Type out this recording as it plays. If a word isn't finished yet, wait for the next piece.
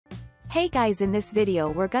Hey guys, in this video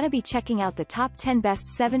we're gonna be checking out the top 10 best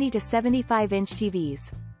 70 to 75 inch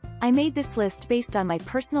TVs. I made this list based on my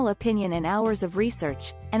personal opinion and hours of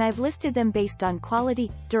research, and I've listed them based on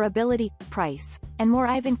quality, durability, price, and more.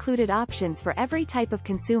 I've included options for every type of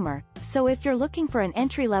consumer, so if you're looking for an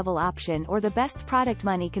entry-level option or the best product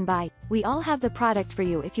money can buy, we all have the product for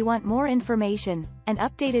you. If you want more information and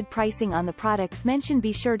updated pricing on the products mentioned,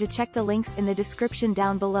 be sure to check the links in the description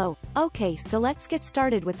down below. Okay, so let's get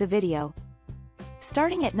started with the video.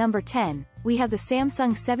 Starting at number 10, we have the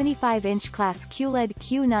Samsung 75-inch class QLED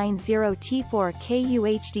Q90T4K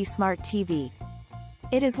UHD Smart TV.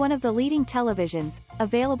 It is one of the leading televisions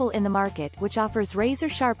available in the market, which offers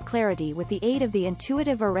razor-sharp clarity with the aid of the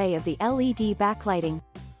intuitive array of the LED backlighting.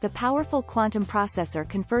 The powerful quantum processor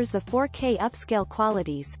confers the 4K upscale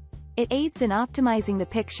qualities. It aids in optimizing the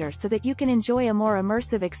picture so that you can enjoy a more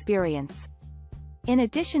immersive experience. In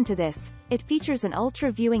addition to this, it features an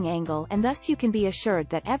ultra viewing angle, and thus you can be assured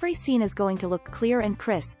that every scene is going to look clear and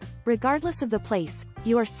crisp, regardless of the place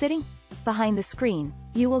you are sitting. Behind the screen,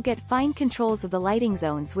 you will get fine controls of the lighting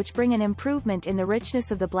zones, which bring an improvement in the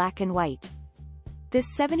richness of the black and white.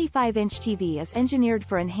 This 75-inch TV is engineered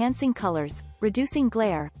for enhancing colors, reducing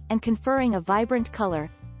glare, and conferring a vibrant color.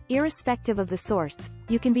 Irrespective of the source,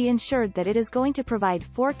 you can be ensured that it is going to provide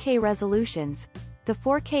 4K resolutions. The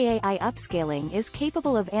 4K AI upscaling is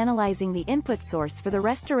capable of analyzing the input source for the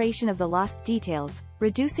restoration of the lost details,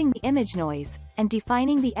 reducing the image noise, and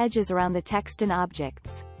defining the edges around the text and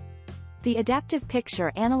objects. The adaptive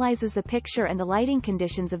picture analyzes the picture and the lighting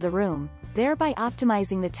conditions of the room, thereby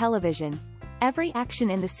optimizing the television. Every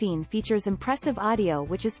action in the scene features impressive audio,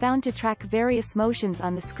 which is found to track various motions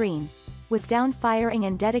on the screen. With down-firing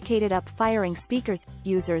and dedicated up-firing speakers,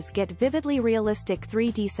 users get vividly realistic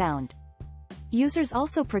 3D sound. Users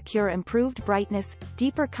also procure improved brightness,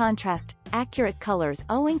 deeper contrast, accurate colors,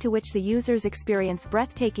 owing to which the users experience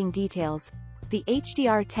breathtaking details. The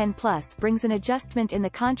HDR10 Plus brings an adjustment in the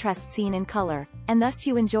contrast scene in color, and thus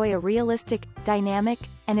you enjoy a realistic, dynamic,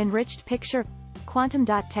 and enriched picture. Quantum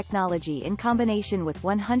dot technology in combination with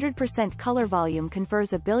 100% color volume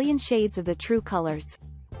confers a billion shades of the true colors.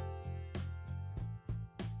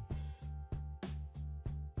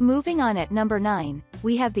 Moving on, at number 9,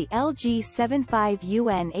 we have the LG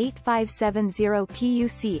 75UN8570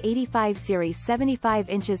 PUC 85 series 75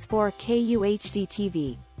 inches 4K UHD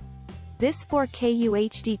TV. This 4K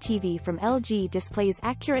UHD TV from LG displays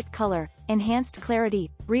accurate color, enhanced clarity,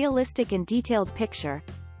 realistic and detailed picture.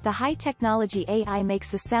 The high-technology AI makes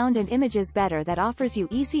the sound and images better, that offers you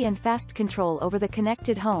easy and fast control over the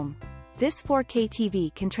connected home. This 4K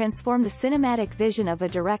TV can transform the cinematic vision of a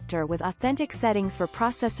director with authentic settings for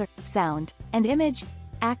processor, sound, and image.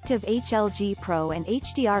 Active HLG Pro and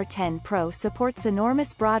HDR10 Pro supports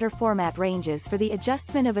enormous broader format ranges for the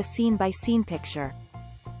adjustment of a scene-by-scene picture.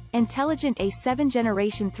 Intelligent A7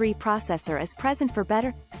 Generation 3 processor is present for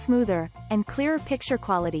better, smoother, and clearer picture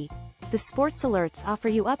quality. The sports alerts offer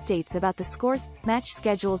you updates about the scores, match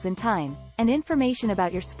schedules in time, and information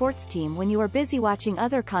about your sports team when you are busy watching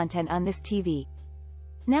other content on this TV.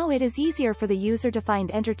 Now it is easier for the user to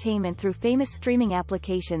find entertainment through famous streaming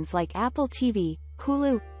applications like Apple TV,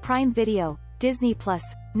 Hulu, Prime Video, Disney+,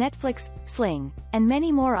 Netflix, Sling, and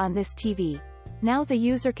many more on this TV. Now the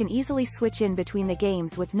user can easily switch in between the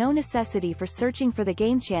games with no necessity for searching for the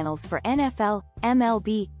game channels for NFL,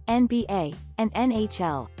 MLB, NBA, and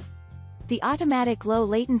NHL. The automatic low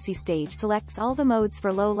latency stage selects all the modes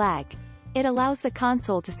for low lag. It allows the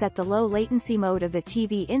console to set the low latency mode of the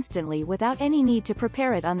TV instantly without any need to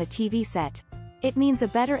prepare it on the TV set. It means a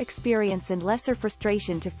better experience and lesser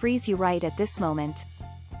frustration to freeze you right at this moment.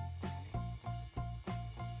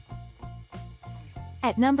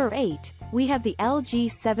 At number 8, we have the LG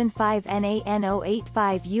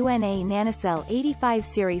 75NANO85UNA NanoCell 85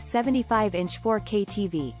 series 75-inch 4K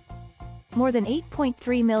TV. More than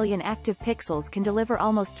 8.3 million active pixels can deliver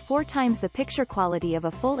almost 4 times the picture quality of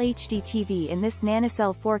a full HD TV in this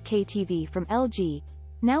NanoCell 4K TV from LG.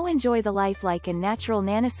 Now enjoy the lifelike and natural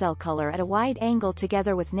NanoCell color at a wide angle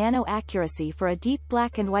together with nano accuracy for a deep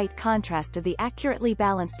black and white contrast of the accurately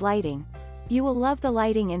balanced lighting. You will love the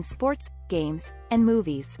lighting in sports, games, and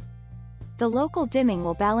movies. The local dimming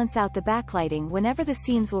will balance out the backlighting whenever the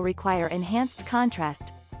scenes will require enhanced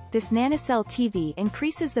contrast. This NanoCell TV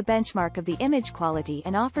increases the benchmark of the image quality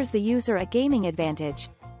and offers the user a gaming advantage.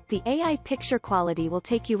 The AI picture quality will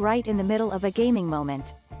take you right in the middle of a gaming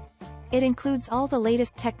moment. It includes all the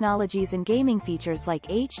latest technologies and gaming features like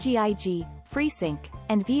HGIG, FreeSync,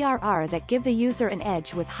 and VRR that give the user an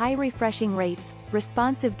edge with high refreshing rates,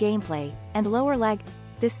 responsive gameplay, and lower lag.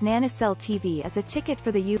 This NanoCell TV is a ticket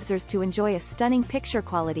for the users to enjoy a stunning picture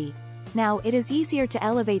quality. Now it is easier to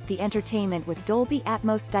elevate the entertainment with Dolby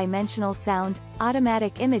Atmos dimensional sound,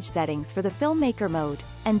 automatic image settings for the filmmaker mode,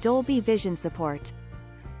 and Dolby Vision support.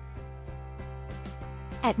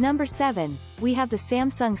 At number 7, we have the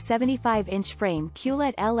Samsung 75-inch frame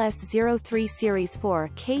QLED LS03 Series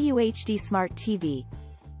 4K UHD Smart TV.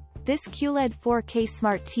 This QLED 4K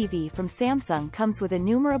Smart TV from Samsung comes with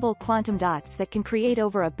innumerable quantum dots that can create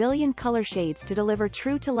over 1 billion color shades to deliver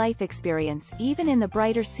true-to-life experience even in the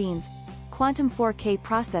brighter scenes. Quantum 4K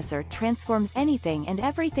processor transforms anything and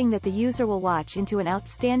everything that the user will watch into an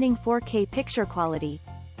outstanding 4K picture quality.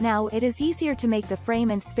 Now it is easier to make the frame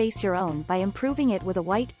and space your own by improving it with a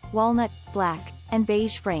white, walnut, black, and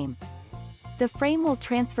beige frame. The frame will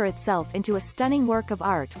transfer itself into a stunning work of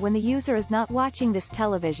art when the user is not watching this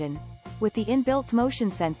television. With the inbuilt motion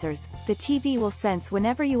sensors, the TV will sense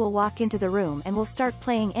whenever you will walk into the room and will start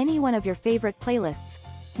playing any one of your favorite playlists.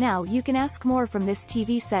 Now you can ask more from this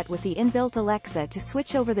TV set with the inbuilt Alexa to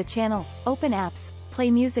switch over the channel, open apps, play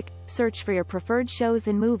music, search for your preferred shows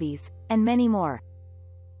and movies, and many more.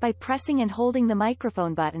 By pressing and holding the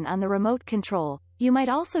microphone button on the remote control, you might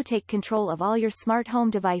also take control of all your smart home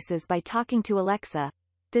devices by talking to Alexa.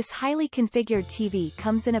 This highly configured TV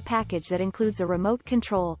comes in a package that includes a remote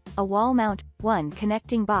control, a wall mount, one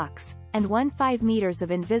connecting box, and 5 meters of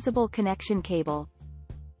invisible connection cable.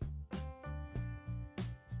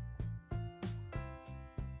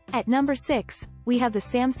 At number 6, we have the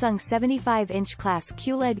Samsung 75-inch class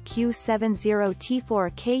QLED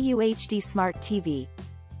Q70T4K UHD Smart TV.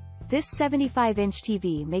 This 75-inch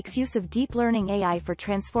TV makes use of deep learning AI for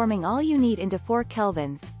transforming all you need into 4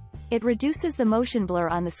 kelvins. It reduces the motion blur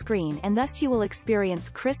on the screen and thus you will experience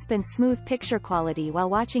crisp and smooth picture quality while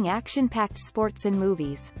watching action-packed sports and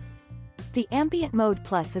movies. The Ambient Mode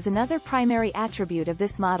Plus is another primary attribute of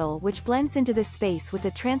this model which blends into this space with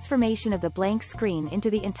the transformation of the blank screen into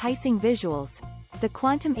the enticing visuals. The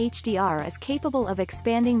Quantum HDR is capable of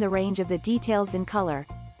expanding the range of the details in color.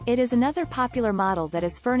 It is another popular model that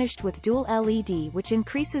is furnished with dual LED which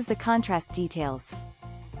increases the contrast details.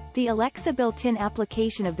 The Alexa built-in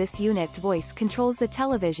application of this unit voice controls the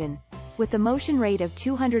television. With the motion rate of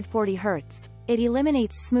 240 Hz, it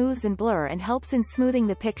eliminates smooths and blur and helps in smoothing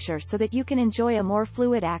the picture so that you can enjoy a more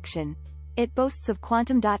fluid action. It boasts of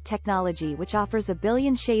quantum dot technology which offers 1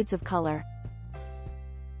 billion shades of color.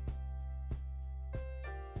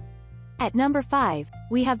 At number 5,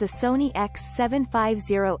 we have the Sony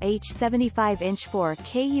X750H 75-inch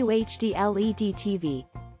 4K UHD LED TV.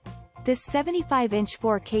 This 75-inch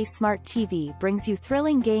 4K Smart TV brings you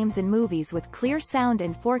thrilling games and movies with clear sound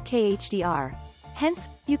and 4K HDR. Hence,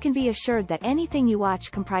 you can be assured that anything you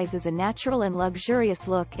watch comprises a natural and luxurious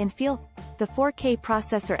look and feel. The 4K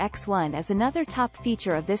processor X1 is another top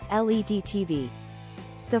feature of this LED TV.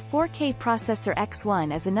 The 4K processor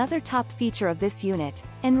X1 is another top feature of this unit,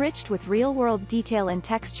 enriched with real-world detail and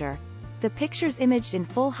texture. The pictures imaged in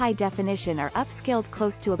full high definition are upscaled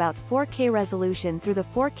close to about 4K resolution through the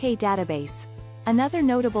 4K database. Another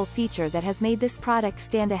notable feature that has made this product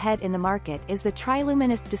stand ahead in the market is the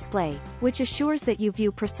triluminous display, which assures that you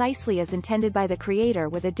view precisely as intended by the creator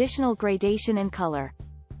with additional gradation and color.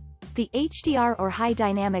 The HDR or high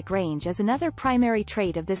dynamic range is another primary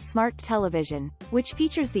trait of this smart television, which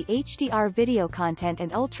features the HDR video content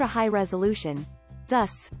and ultra-high resolution.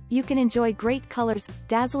 Thus, you can enjoy great colors,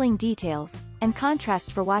 dazzling details, and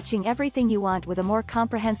contrast for watching everything you want with a more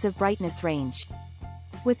comprehensive brightness range.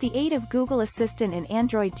 With the aid of Google Assistant and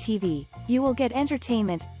Android TV, you will get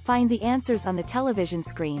entertainment, find the answers on the television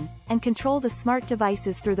screen, and control the smart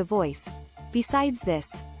devices through the voice. Besides this,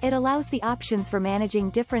 it allows the options for managing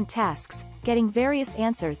different tasks, getting various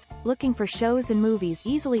answers, looking for shows and movies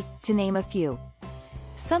easily, to name a few.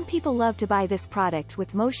 Some people love to buy this product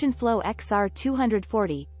with Motion Flow XR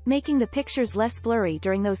 240, making the pictures less blurry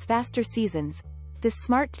during those faster seasons. This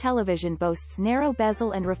smart television boasts narrow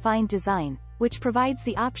bezel and refined design, which provides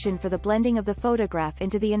the option for the blending of the photograph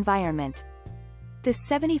into the environment. This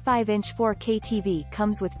 75-inch 4K TV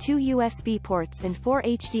comes with 2 USB ports and 4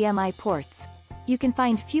 HDMI ports. You can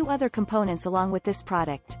find few other components along with this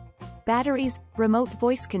product. Batteries, remote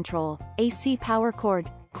voice control, AC power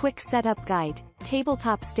cord, quick setup guide,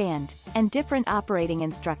 tabletop stand, and different operating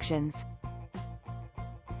instructions.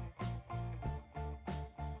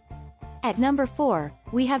 At number 4,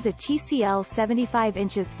 we have the TCL 75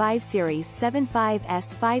 inches 5 Series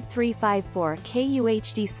 75S5354K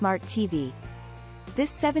UHD Smart TV.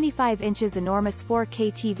 This 75 inches enormous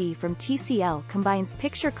 4K TV from TCL combines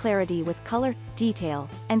picture clarity with color, detail,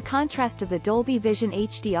 and contrast of the Dolby Vision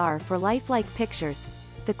HDR for lifelike pictures.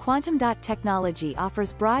 The quantum dot technology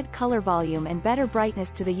offers broad color volume and better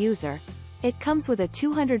brightness to the user. It comes with a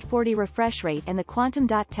 240 refresh rate and the quantum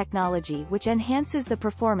dot technology which enhances the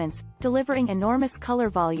performance, delivering enormous color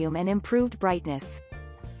volume and improved brightness.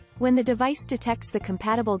 When the device detects the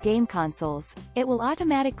compatible game consoles, it will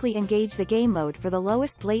automatically engage the game mode for the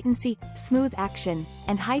lowest latency, smooth action,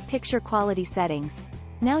 and high picture quality settings.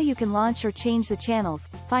 Now you can launch or change the channels,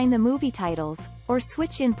 find the movie titles, or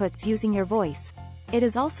switch inputs using your voice. It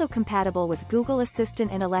is also compatible with Google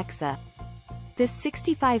Assistant and Alexa. This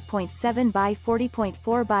 65.7 by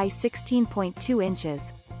 40.4 by 16.2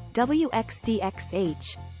 inches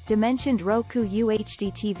WXDXH dimensioned Roku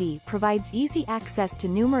UHD TV provides easy access to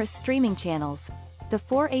numerous streaming channels. The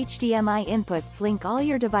 4 HDMI inputs link all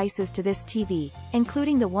your devices to this TV,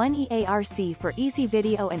 including the 1 EARC for easy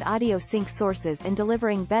video and audio sync sources and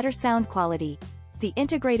delivering better sound quality. The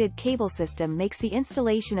integrated cable system makes the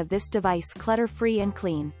installation of this device clutter-free and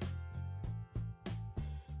clean.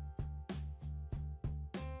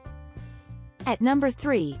 At number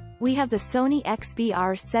 3, we have the Sony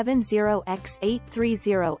X750H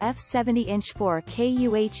 70-inch 4K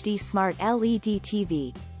UHD Smart LED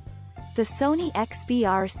TV. The Sony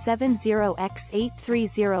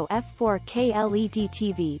X750H 4K LED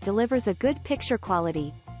TV delivers a good picture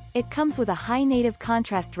quality. It comes with a high native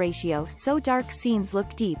contrast ratio so dark scenes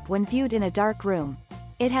look deep when viewed in a dark room.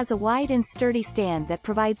 It has a wide and sturdy stand that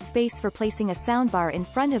provides space for placing a soundbar in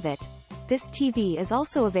front of it. This TV is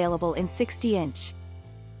also available in 60-inch.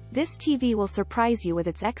 This TV will surprise you with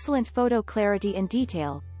its excellent photo clarity and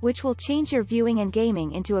detail, which will change your viewing and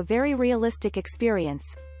gaming into a very realistic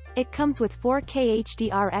experience. It comes with 4K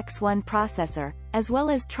HDR+X1 processor, as well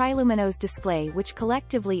as triluminous display which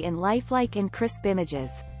collectively in lifelike and crisp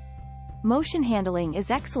images. Motion handling is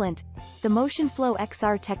excellent. The Motion Flow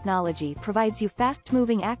XR technology provides you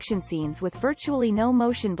fast-moving action scenes with virtually no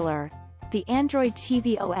motion blur. The Android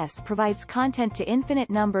TV OS provides content to infinite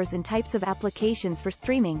numbers and types of applications for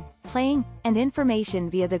streaming, playing, and information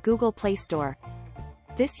via the Google Play Store.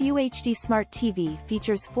 This UHD Smart TV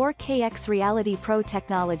features 4K Reality Pro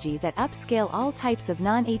technology that upscale all types of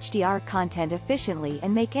non-HDR content efficiently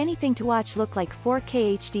and make anything to watch look like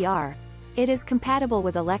 4K HDR. It is compatible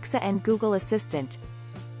with Alexa and Google Assistant.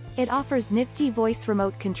 It offers nifty voice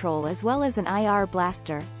remote control as well as an IR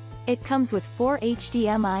blaster. It comes with 4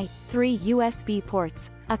 HDMI, 3 USB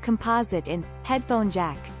ports, a composite in, headphone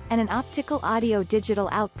jack, and an optical audio digital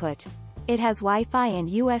output. It has Wi-Fi and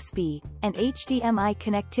USB, and HDMI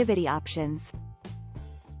connectivity options.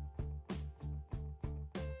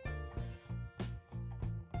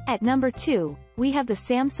 At number 2, we have the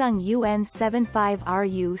Samsung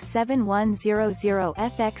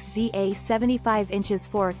UN75RU7100FXZA 75 inches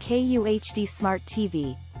 4K UHD Smart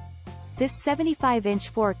TV. This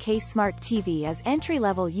 75-inch 4K Smart TV is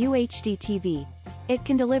entry-level UHD TV. It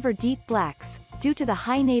can deliver deep blacks, due to the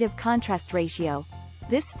high native contrast ratio.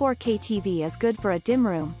 This 4K TV is good for a dim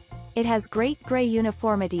room. It has great gray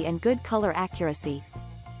uniformity and good color accuracy.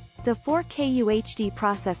 The 4K UHD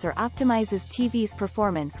processor optimizes TV's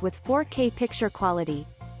performance with 4K picture quality.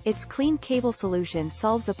 Its clean cable solution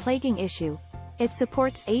solves a plaguing issue. It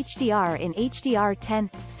supports HDR in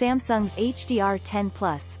HDR10, Samsung's HDR10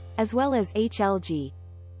 Plus, as well as HLG.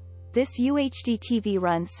 This UHD TV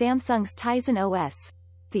runs Samsung's Tizen OS.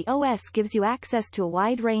 The OS gives you access to a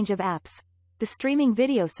wide range of apps. The streaming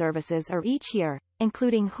video services are each here,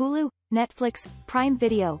 including Hulu, Netflix, Prime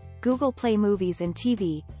Video, Google Play Movies and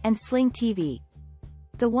TV, and Sling TV.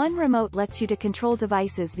 The One Remote lets you to control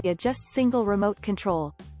devices via just single remote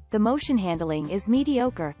control. The motion handling is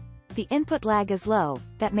mediocre. The input lag is low,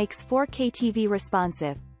 that makes 4K TV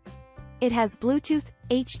responsive. It has Bluetooth,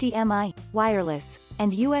 HDMI, wireless,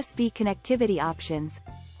 and USB connectivity options.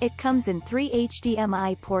 It comes in 3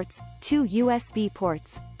 HDMI ports, 2 USB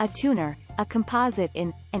ports, a tuner, a composite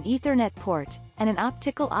in, an Ethernet port, and an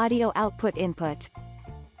optical audio output input.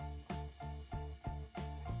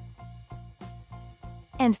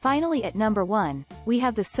 And finally at number 1, we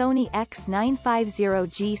have the Sony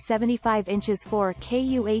X950G 75 inches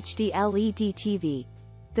 4K UHD LED TV.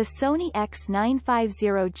 The Sony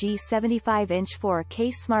X950G 75-inch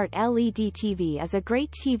 4K Smart LED TV is a great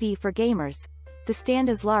TV for gamers. The stand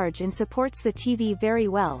is large and supports the TV very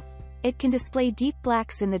well. It can display deep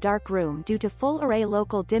blacks in the dark room due to full array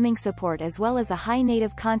local dimming support as well as a high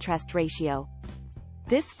native contrast ratio.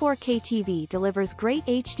 This 4K TV delivers great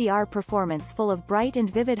HDR performance full of bright and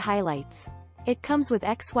vivid highlights. It comes with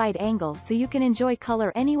X wide angle so you can enjoy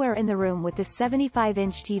color anywhere in the room with this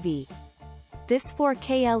 75-inch TV. This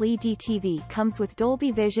 4K LED TV comes with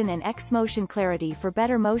Dolby Vision and X motion clarity for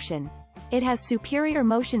better motion. It has superior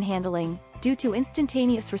motion handling, due to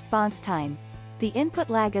instantaneous response time. The input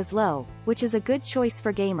lag is low, which is a good choice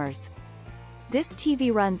for gamers. This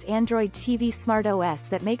TV runs Android TV Smart OS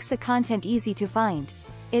that makes the content easy to find.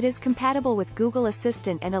 It is compatible with Google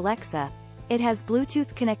Assistant and Alexa. It has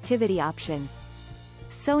Bluetooth connectivity option.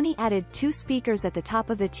 Sony added 2 speakers at the top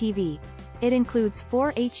of the TV. It includes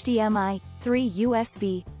 4 HDMI, 3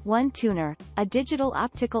 USB, 1 tuner, a digital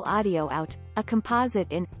optical audio out, a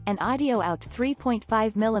composite in, an audio out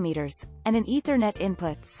 3.5 mm, and an Ethernet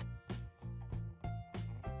inputs.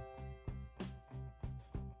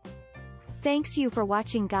 Thanks you for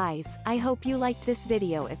watching guys, I hope you liked this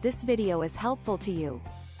video. If this video is helpful to you,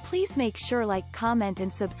 please make sure like, comment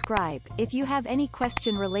and subscribe. If you have any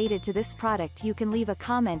question related to this product you can leave a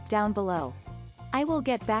comment down below. I will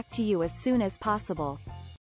get back to you as soon as possible.